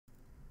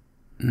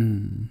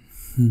Mm.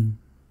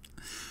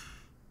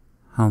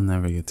 I'll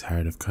never get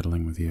tired of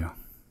cuddling with you.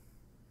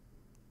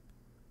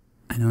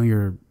 I know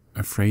you're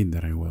afraid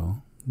that I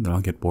will, that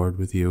I'll get bored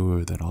with you,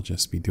 or that I'll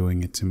just be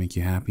doing it to make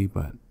you happy,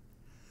 but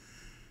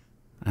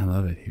I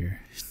love it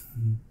here.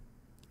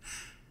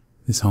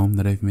 This home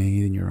that I've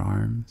made in your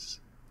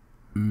arms,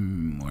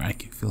 where I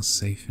can feel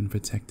safe and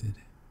protected,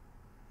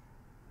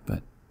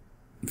 but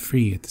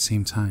free at the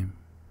same time.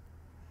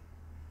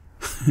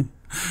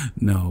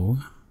 No,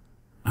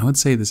 I would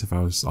say this if I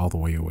was all the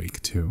way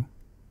awake too.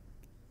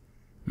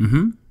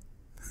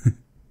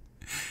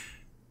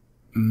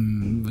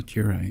 But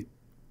you're right.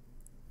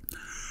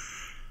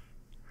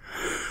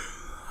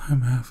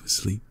 I'm half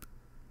asleep.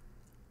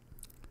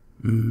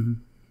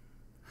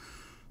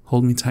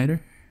 Hold me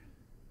tighter.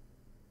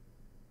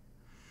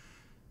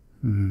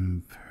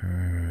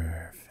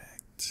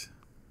 Perfect.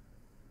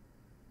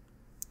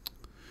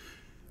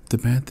 The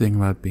bad thing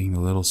about being the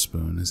little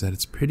spoon is that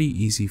it's pretty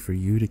easy for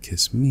you to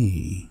kiss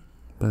me,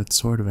 but it's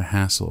sort of a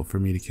hassle for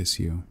me to kiss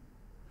you.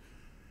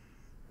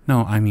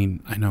 No, I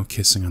mean, I know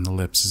kissing on the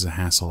lips is a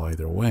hassle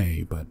either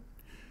way, but,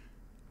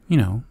 you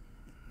know,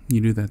 you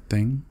do that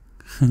thing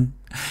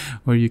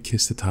where you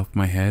kiss the top of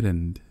my head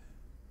and,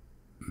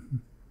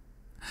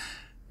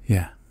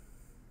 yeah,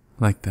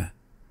 like that.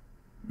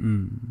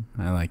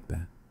 I like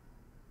that.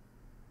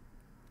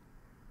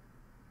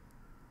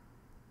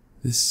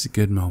 This is a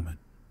good moment.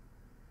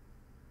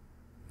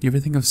 You ever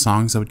think of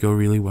songs that would go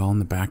really well in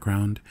the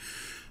background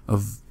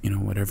of,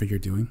 whatever you're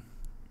doing?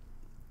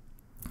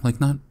 Like,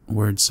 not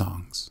word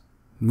songs,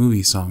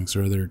 movie songs,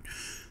 or other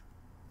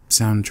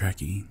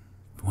soundtracky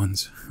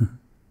ones.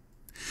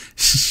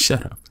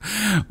 Shut up.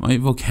 My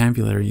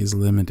vocabulary is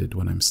limited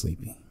when I'm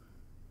sleepy.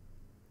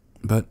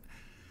 But,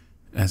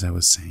 as I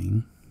was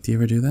saying, do you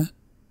ever do that?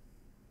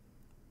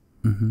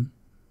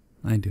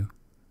 I do.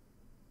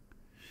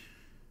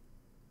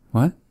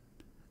 What?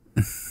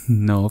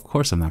 No, of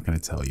course I'm not going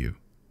to tell you.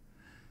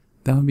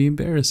 That would be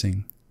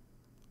embarrassing.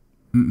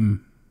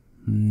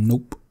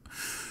 Nope.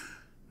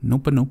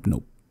 Nope.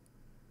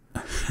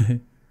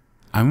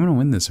 I'm gonna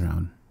win this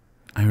round.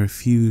 I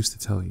refuse to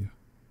tell you.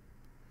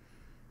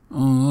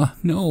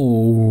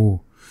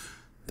 No.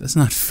 That's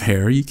not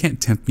fair. You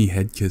can't tempt me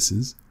head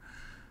kisses.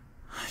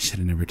 I should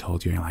have never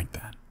told you I like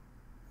that.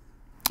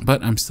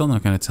 But I'm still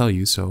not gonna tell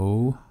you,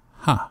 so...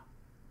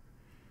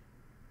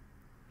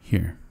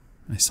 Here.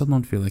 I still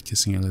don't feel like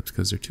kissing your lips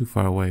because they're too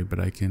far away, but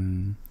I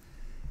can...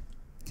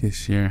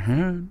 kiss your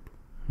hand.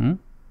 I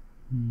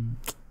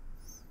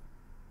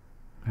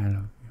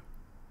love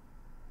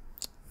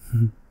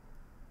you.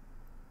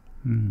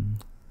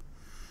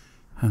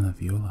 I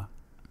love you a lot.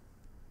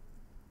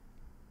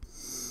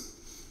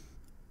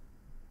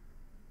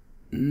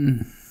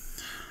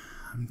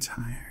 I'm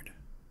tired.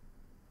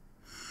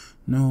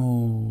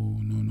 No.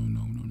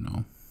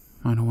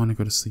 I don't want to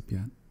go to sleep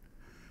yet.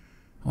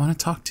 I want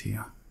to talk to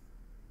you.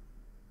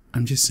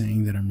 I'm just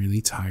saying that I'm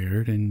really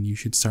tired and you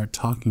should start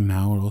talking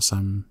now or else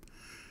I'm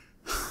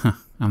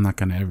not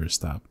gonna ever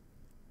stop.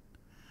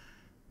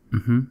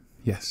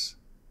 Yes.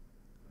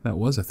 That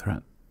was a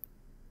threat.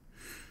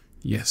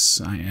 Yes,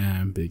 I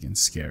am big and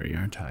scary,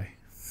 aren't I?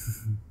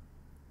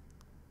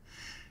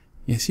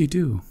 Yes, you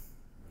do.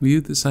 We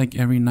do this like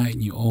every night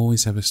and you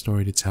always have a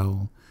story to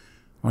tell.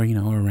 Or,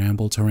 a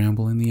ramble to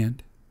ramble in the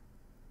end.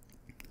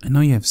 I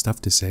know you have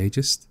stuff to say,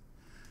 just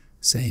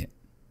say it.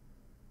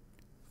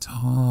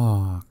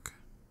 Talk.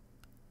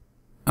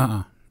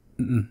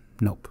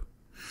 Nope.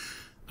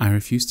 I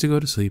refuse to go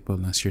to sleep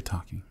unless you're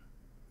talking.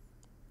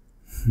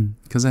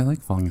 Because I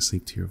like falling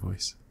asleep to your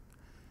voice.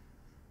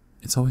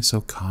 It's always so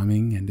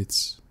calming and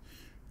it's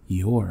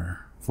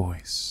your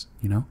voice,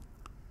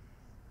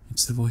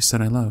 It's the voice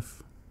that I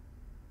love.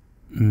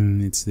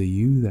 It's the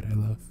you that I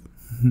love.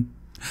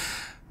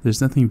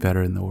 There's nothing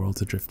better in the world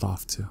to drift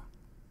off to.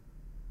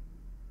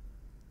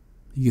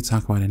 You could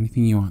talk about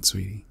anything you want,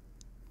 sweetie.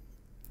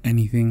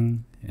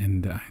 Anything,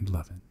 and I'd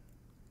love it.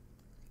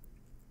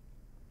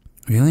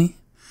 Really?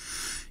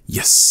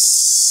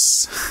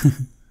 Yes!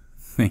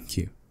 Thank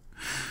you.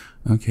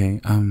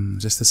 Okay,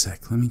 just a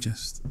sec. Let me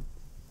just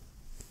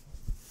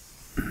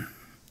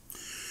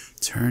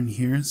turn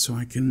here so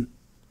I can...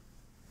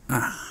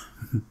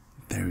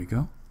 there we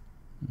go.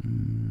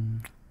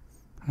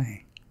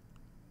 Hi.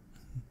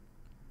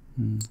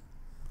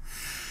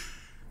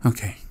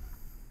 Okay.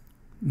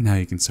 Now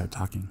you can start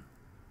talking.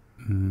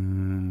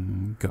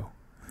 Go.